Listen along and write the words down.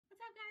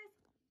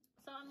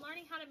So I'm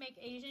learning how to make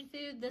Asian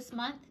food this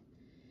month,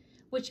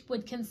 which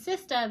would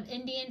consist of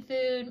Indian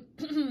food,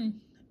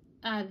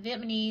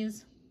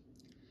 Vietnamese,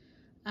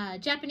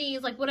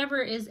 Japanese, like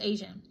whatever is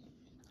Asian.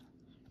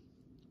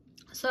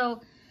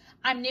 So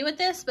I'm new at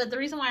this, but the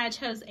reason why I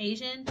chose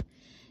Asian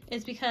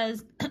is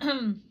because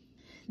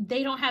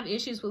they don't have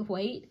issues with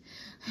weight.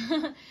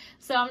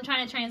 So I'm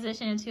trying to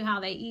transition into how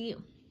they eat.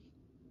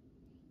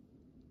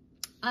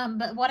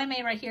 But what I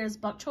made right here is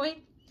bok choy.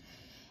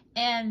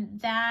 And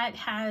that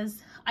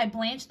has, I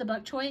blanched the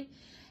bok choy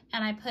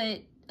and I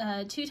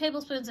put 2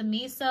 tablespoons of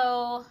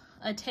miso,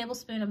 a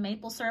tablespoon of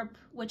maple syrup,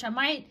 which I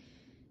might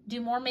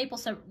do more maple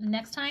syrup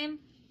next time.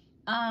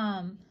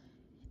 And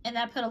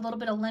I put a little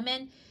bit of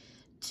lemon,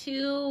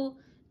 2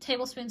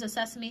 tablespoons of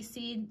sesame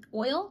seed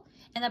oil,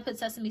 and I put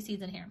sesame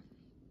seeds in here.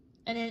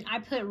 And then I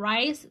put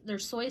rice,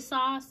 there's soy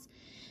sauce,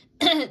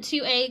 2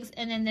 eggs,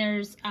 and then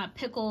there's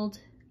pickled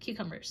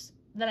cucumbers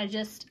that I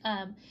just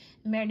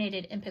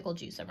marinated in pickle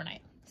juice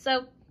overnight.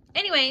 So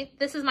anyway,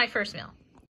 this is my first meal.